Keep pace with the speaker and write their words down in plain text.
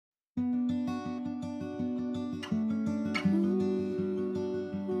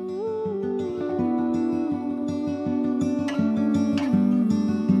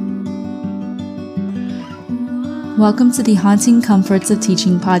Welcome to the Haunting Comforts of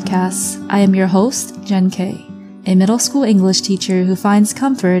Teaching podcast. I am your host, Jen K, a middle school English teacher who finds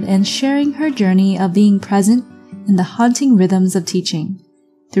comfort in sharing her journey of being present in the haunting rhythms of teaching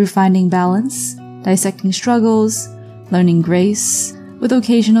through finding balance, dissecting struggles, learning grace, with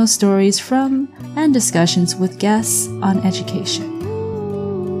occasional stories from and discussions with guests on education.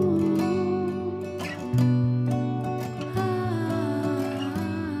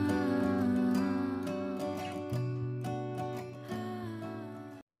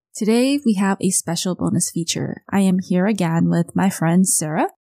 Today, we have a special bonus feature. I am here again with my friend Sarah,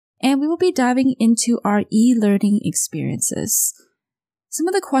 and we will be diving into our e-learning experiences. Some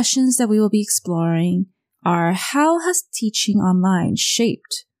of the questions that we will be exploring are: how has teaching online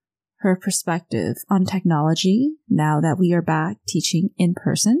shaped her perspective on technology now that we are back teaching in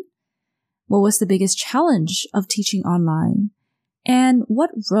person? What was the biggest challenge of teaching online? And what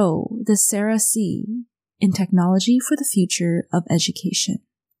role does Sarah see in technology for the future of education?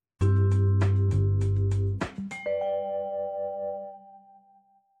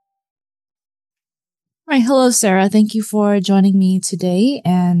 All right, hello, Sarah. Thank you for joining me today.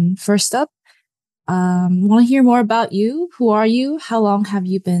 And first up, want to hear more about you. Who are you? How long have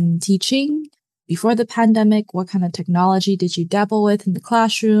you been teaching? Before the pandemic, what kind of technology did you dabble with in the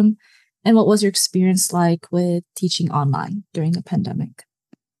classroom? And what was your experience like with teaching online during the pandemic?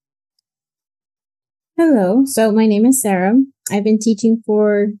 Hello. So my name is Sarah. I've been teaching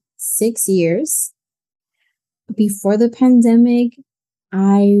for 6 years. Before the pandemic,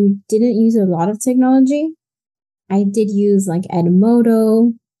 I didn't use a lot of technology. I did use like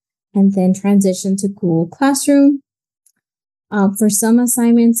Edmodo and then transitioned to Google Classroom. For some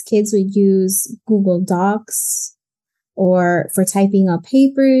assignments, kids would use Google Docs, or for typing up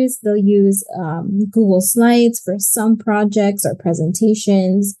papers, they'll use Google Slides for some projects or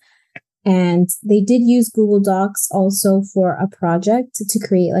presentations. And they did use Google Docs also for a project to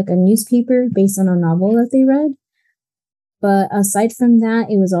create like a newspaper based on a novel that they read. But aside from that,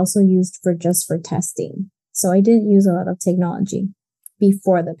 it was also used for testing. So I didn't use a lot of technology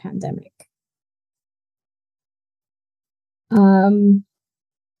before the pandemic. During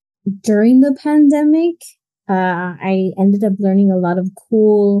the pandemic, I ended up learning a lot of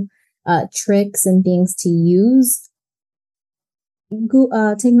cool tricks and things to use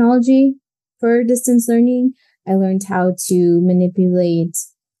technology for distance learning. I learned how to manipulate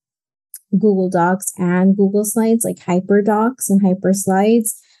Google Docs and Google Slides, like HyperDocs and HyperSlides,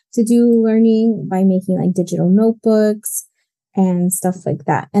 to do learning by making like digital notebooks and stuff like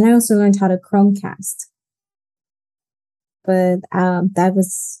that. And I also learned how to Chromecast. But that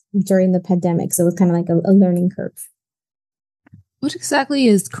was during the pandemic, so it was kind of like a learning curve. What exactly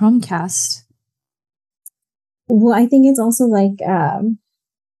is Chromecast? Well, I think it's also like, I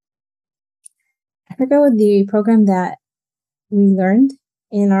forgot what the program that we learned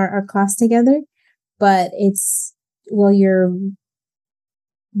in our class together, but it's while you're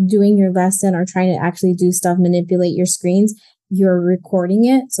doing your lesson or trying to actually do stuff, manipulate your screens, you're recording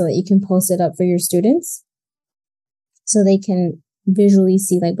it so that you can post it up for your students so they can visually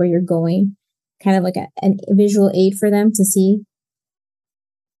see like where you're going, kind of like a visual aid for them to see.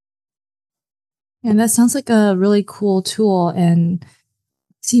 And that sounds like a really cool tool, and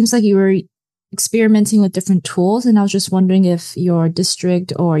seems like you were experimenting with different tools. And I was just wondering if your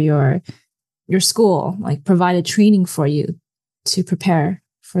district or your school like provided training for you to prepare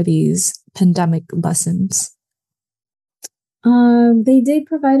for these pandemic lessons. They did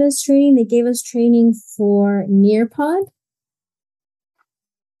provide us training. They gave us training for Nearpod,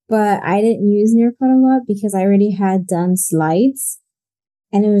 but I didn't use Nearpod a lot because I already had done slides,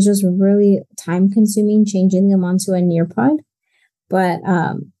 and it was just really time consuming changing them onto a Nearpod. But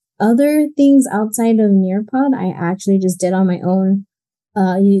other things outside of Nearpod, I actually just did on my own,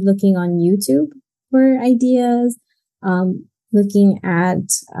 looking on YouTube for ideas, looking at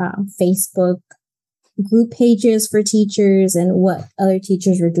Facebook group pages for teachers and what other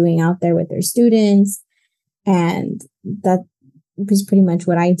teachers were doing out there with their students. And that was pretty much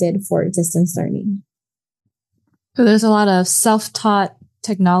what I did for distance learning. So there's a lot of self-taught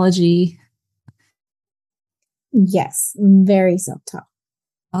technology. Yes, very self-taught.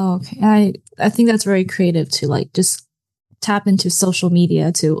 Oh, okay. I think that's very creative to like just tap into social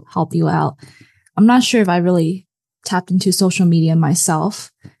media to help you out. I'm not sure if I really tapped into social media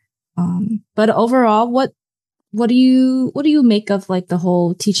myself. But overall, what do you make of like the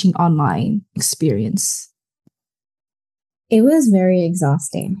whole teaching online experience? It was very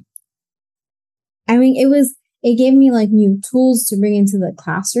exhausting. I mean, it gave me like new tools to bring into the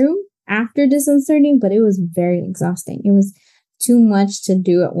classroom after distance learning, but it was very exhausting. It was too much to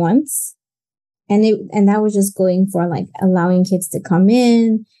do at once. And that was just going for like allowing kids to come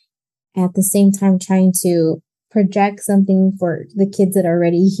in, at the same time trying to project something for the kids that are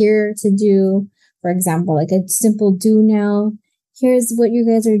already here to do. For example, like a simple do now. Here's what you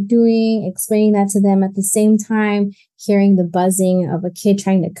guys are doing, explaining that to them at the same time, hearing the buzzing of a kid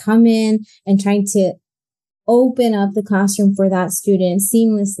trying to come in and trying to open up the classroom for that student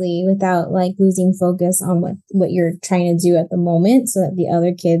seamlessly without like losing focus on what you're trying to do at the moment, so that the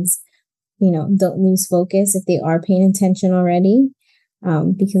other kids, don't lose focus if they are paying attention already.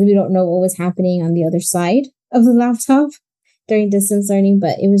 Because we don't know what was happening on the other side of the laptop during distance learning,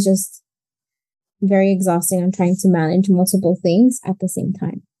 but it was just very exhausting. I'm trying to manage multiple things at the same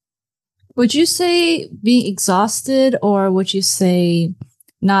time. Would you say being exhausted, or would you say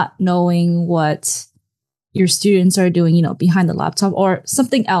not knowing what your students are doing, behind the laptop, or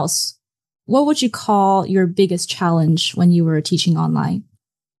something else? What would you call your biggest challenge when you were teaching online?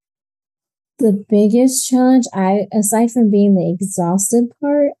 The biggest challenge, aside from being the exhausted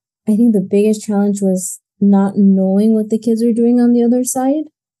part, I think the biggest challenge was not knowing what the kids were doing on the other side.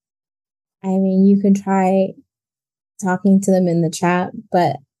 I mean, you can try talking to them in the chat,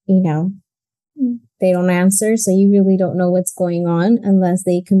 but, they don't answer. So you really don't know what's going on unless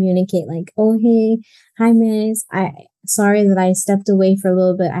they communicate like, oh, hey, hi, miss. Sorry that I stepped away for a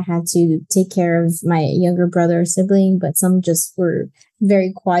little bit. I had to take care of my younger brother or sibling, but some just were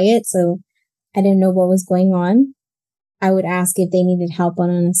very quiet. So I didn't know what was going on. I would ask if they needed help on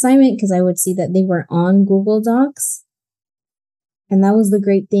an assignment because I would see that they were on Google Docs. And that was the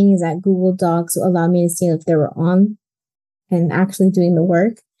great thing, is that Google Docs allowed me to see if they were on and actually doing the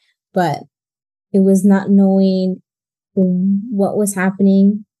work. But it was not knowing what was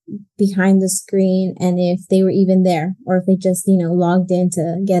happening behind the screen and if they were even there, or if they just, logged in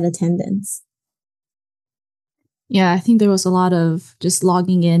to get attendance. Yeah, I think there was a lot of just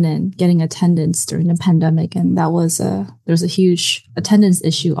logging in and getting attendance during the pandemic. And there was a huge attendance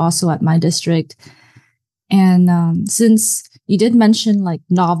issue also at my district. And since you did mention like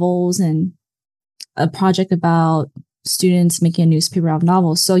novels and a project about students making a newspaper out of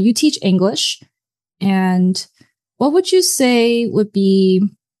novels, so you teach English. And what would you say would be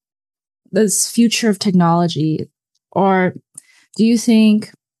this future of technology? Or do you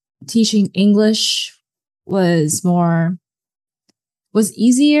think teaching English was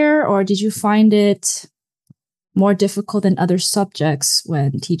easier, or did you find it more difficult than other subjects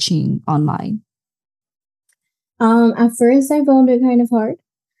when teaching online? At first I found it kind of hard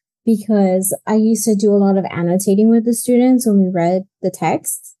because I used to do a lot of annotating with the students when we read the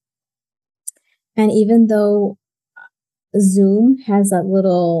text. And even though Zoom has that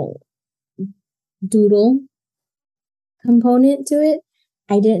little doodle component to it,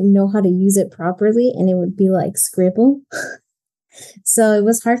 I didn't know how to use it properly, and it would be like scribble. So it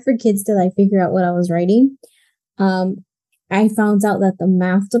was hard for kids to like figure out what I was writing. I found out that the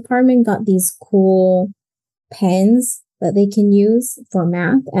math department got these cool pens that they can use for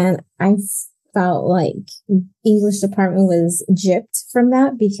math, and I felt like English department was gypped from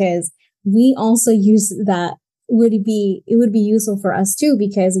that, because we also use that. It would be useful for us too,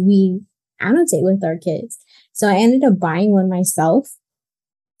 because we annotate with our kids. So I ended up buying one myself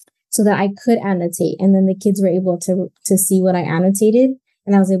so that I could annotate, and then the kids were able to see what I annotated,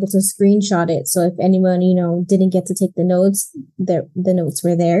 and I was able to screenshot it. So if anyone, didn't get to take the notes, the notes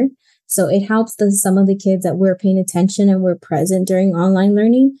were there. So it helps some of the kids that were paying attention and were present during online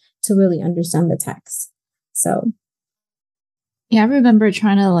learning to really understand the text. So yeah, I remember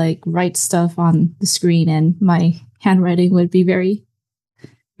trying to like write stuff on the screen, and my handwriting would be very,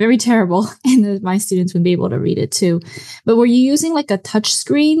 very terrible, and my students would be able to read it too. But were you using like a touch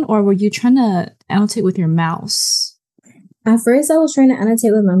screen, or were you trying to annotate with your mouse? At first I was trying to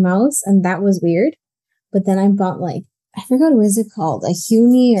annotate with my mouse, and that was weird. But then I bought I forgot what is it called, a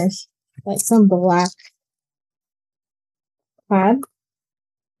Huni or like some black pad,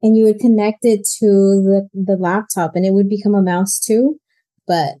 and you would connect it to the laptop and it would become a mouse too.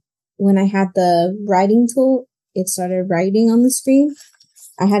 But when I had the writing tool, it started writing on the screen.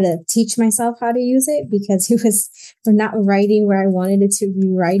 I had to teach myself how to use it because it was not writing where I wanted it to be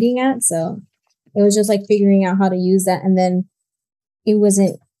writing at. So it was just like figuring out how to use that. And then it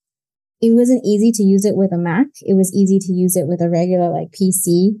wasn't easy to use it with a Mac. It was easy to use it with a regular like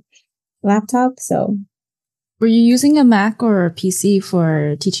PC laptop. So were you using a Mac or a PC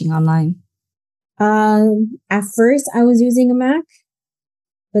for teaching online? At first I was using a Mac,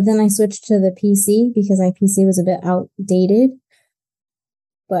 but then I switched to the PC because my PC was a bit outdated.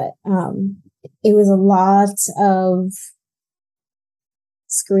 But it was a lot of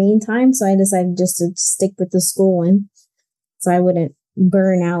screen time, so I decided just to stick with the school one so I wouldn't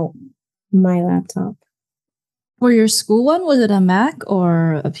burn out My laptop. For your school one, was it a Mac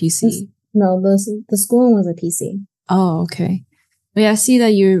or a PC? The school one was a PC. Oh, okay. But yeah, I see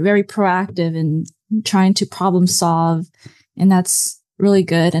that you're very proactive in trying to problem solve, and that's really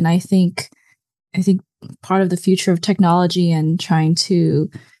good. And I think part of the future of technology and trying to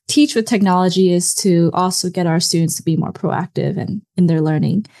teach with technology is to also get our students to be more proactive and in their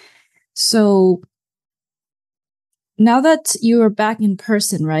learning. So now that you are back in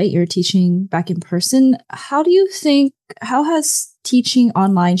person, right? You're teaching back in person. How has teaching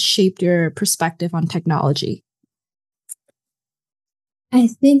online shaped your perspective on technology? I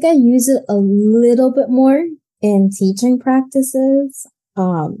think I use it a little bit more in teaching practices.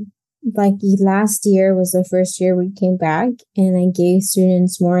 Like last year was the first year we came back, and I gave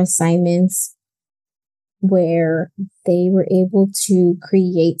students more assignments where they were able to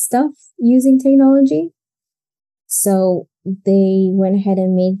create stuff using technology. So they went ahead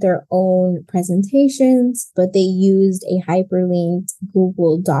and made their own presentations, but they used a hyperlinked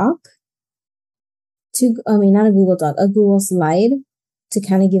Google Doc not a Google Doc, a Google Slide to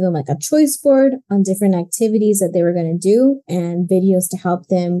kind of give them like a choice board on different activities that they were going to do and videos to help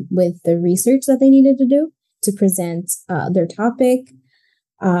them with the research that they needed to do to present their topic.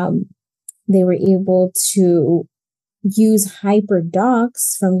 They were able to use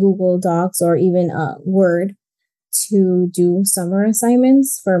HyperDocs from Google Docs or even Word to do summer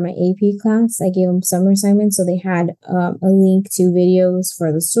assignments for my AP class. I gave them summer assignments, so they had a link to videos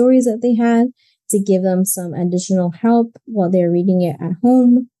for the stories that they had to give them some additional help while they're reading it at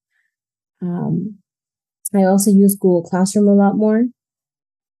home. I also use Google Classroom a lot more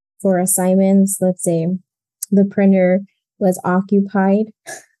for assignments. Let's say the printer was occupied,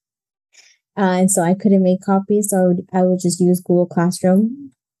 and so I couldn't make copies, so I would just use Google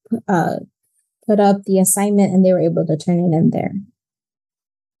Classroom, put up the assignment, and they were able to turn it in there.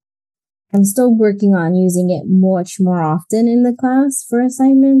 I'm still working on using it much more often in the class for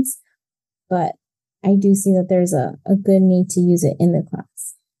assignments, but I do see that there's a good need to use it in the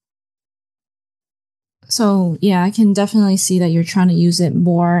class. So yeah, I can definitely see that you're trying to use it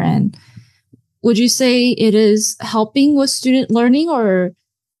more. And would you say it is helping with student learning, or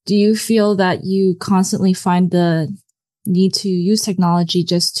do you feel that you constantly find the need to use technology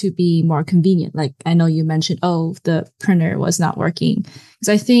just to be more convenient? Like I know you mentioned, the printer was not working. Because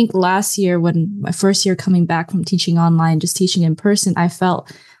I think last year, when my first year coming back from teaching online, just teaching in person, I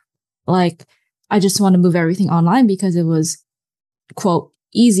felt like I just want to move everything online because it was, quote,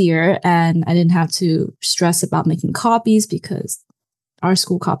 easier, and I didn't have to stress about making copies because our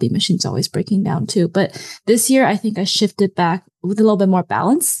school copy machine's always breaking down too. But this year, I think I shifted back with a little bit more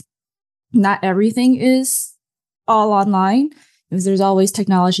balance. Not everything is all online because there's always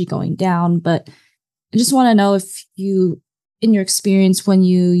technology going down. But I just want to know if you, in your experience, when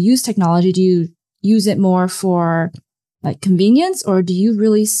you use technology, do you use it more for like convenience, or do you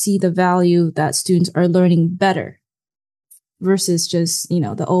really see the value that students are learning better versus just,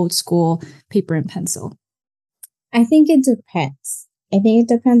 the old school paper and pencil? I think it depends. I think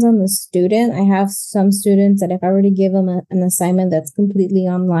it depends on the student. I have some students that if I were to give them an assignment that's completely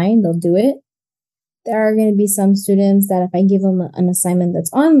online, they'll do it. There are going to be some students that if I give them an assignment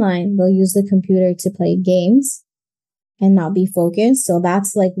that's online, they'll use the computer to play games and not be focused. So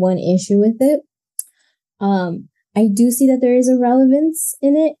that's like one issue with it. I do see that there is a relevance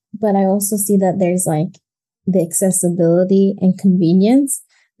in it, but I also see that there's like the accessibility and convenience,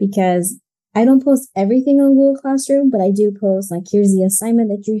 because I don't post everything on Google Classroom, but I do post like, here's the assignment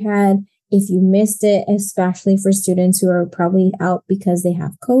that you had. If you missed it, especially for students who are probably out because they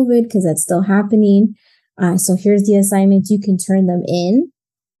have COVID, because that's still happening. So here's the assignments. You can turn them in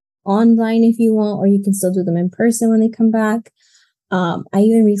online if you want, or you can still do them in person when they come back. I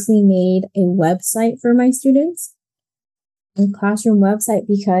even recently made a website for my students, a classroom website,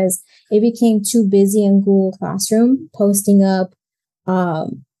 because it became too busy in Google Classroom posting up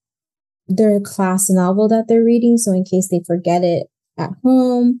their class novel that they're reading. So in case they forget it at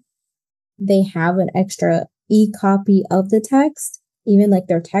home, they have an extra e-copy of the text, even like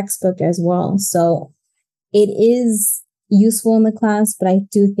their textbook as well. So it is useful in the class, but I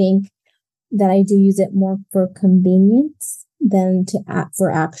do think that I do use it more for convenience than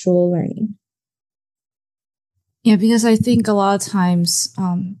for actual learning. Yeah, because I think a lot of times,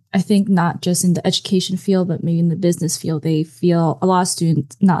 I think not just in the education field, but maybe in the business field, they feel a lot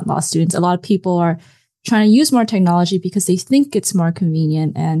of people are trying to use more technology because they think it's more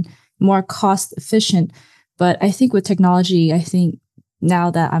convenient and more cost efficient. But I think with technology,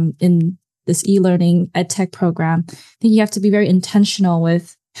 now that I'm in this e-learning edtech program, I think you have to be very intentional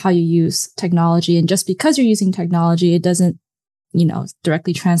with how you use technology. And just because you're using technology, it doesn't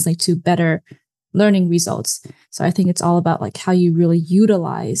directly translate to better learning results. So I think it's all about like how you really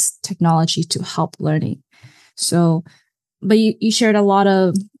utilize technology to help learning. So, but you shared a lot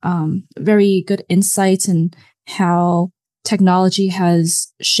of very good insights and how technology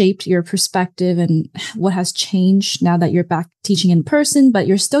has shaped your perspective and what has changed now that you're back teaching in person, but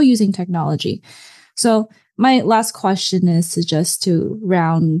you're still using technology. So my last question is to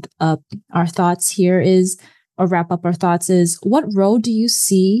round up our thoughts here or wrap up our thoughts is, what role do you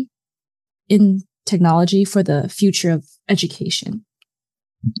see in technology for the future of education?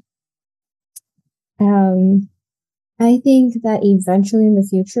 I think that eventually in the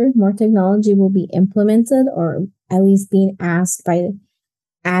future, more technology will be implemented, or at least being asked by the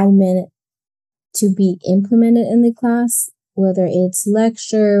admin to be implemented in the class, whether it's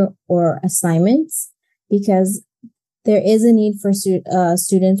lecture or assignments, because there is a need for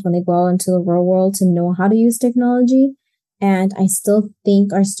students when they go out into the real world to know how to use technology. And I still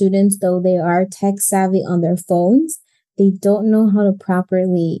think our students, though they are tech savvy on their phones, they don't know how to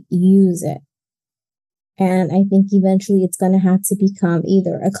properly use it. And I think eventually it's going to have to become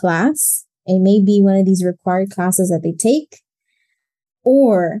either a class, it may be one of these required classes that they take,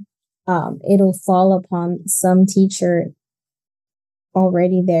 or it'll fall upon some teacher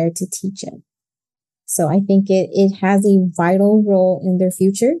already there to teach it. So I think it has a vital role in their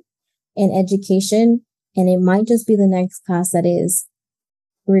future in education. And it might just be the next class that is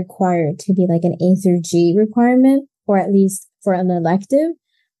required to be like an A through G requirement, or at least for an elective,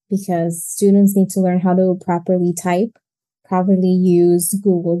 because students need to learn how to properly type, properly use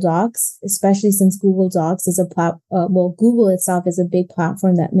Google Docs, especially since Google Docs is Google itself is a big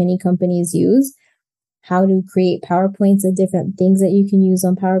platform that many companies use. How to create PowerPoints, the different things that you can use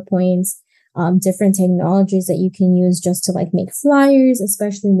on PowerPoints, different technologies that you can use just to like make flyers,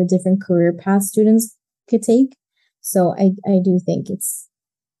 especially in the different career paths students could take. So I do think it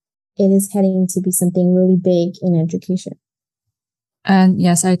is heading to be something really big in education. And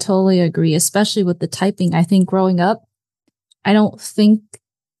yes, I totally agree, especially with the typing. I think growing up, I don't think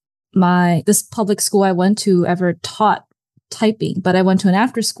this public school I went to ever taught typing, but I went to an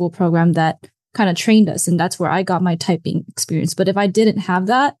after school program that kind of trained us, and that's where I got my typing experience. But if I didn't have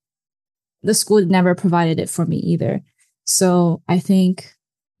that, the school never provided it for me either. So I think,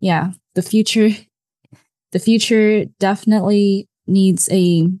 yeah, the future definitely needs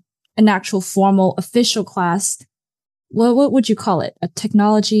an actual formal official class. Well, what would you call it? A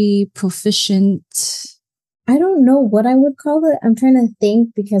technology proficient? I don't know what I would call it. I'm trying to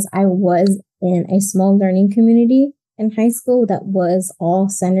think, because I was in a small learning community in high school that was all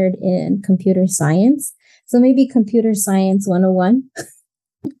centered in computer science. So maybe computer science 101.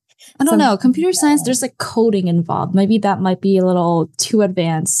 I don't know. Computer science, there's like coding involved. Maybe that might be a little too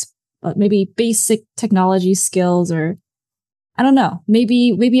advanced, but maybe basic technology skills, or I don't know.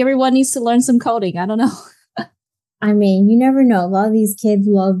 Maybe everyone needs to learn some coding. I don't know. I mean, you never know. A lot of these kids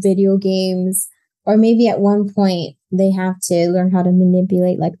love video games, or maybe at one point they have to learn how to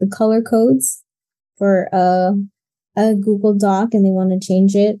manipulate like the color codes for a Google Doc, and they want to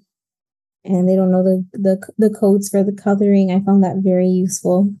change it, and they don't know the codes for the coloring. I found that very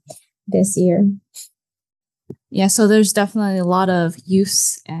useful this year. Yeah, so there's definitely a lot of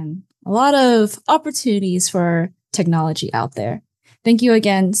use and a lot of opportunities for technology out there. Thank you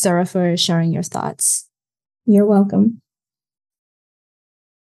again, Sarah, for sharing your thoughts. You're welcome.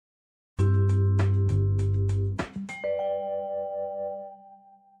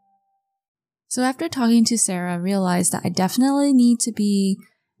 So after talking to Sarah, I realized that I definitely need to be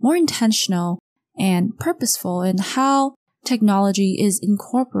more intentional and purposeful in how technology is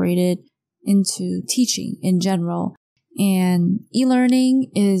incorporated into teaching in general. And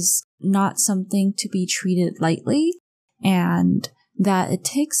e-learning is not something to be treated lightly, and that it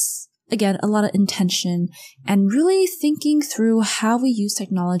takes, again, a lot of intention and really thinking through how we use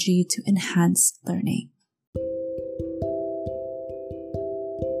technology to enhance learning.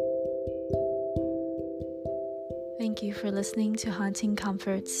 Thank you for listening to Haunting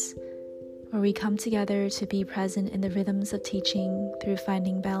Comforts, where we come together to be present in the rhythms of teaching through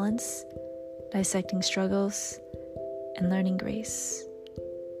finding balance, dissecting struggles, and learning grace.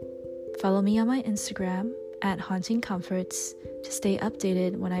 Follow me on my Instagram at Haunting Comforts to stay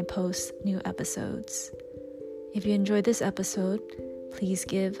updated when I post new episodes. If you enjoyed this episode, please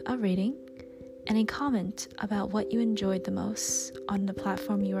give a rating and a comment about what you enjoyed the most on the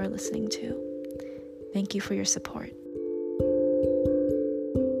platform you are listening to. Thank you for your support.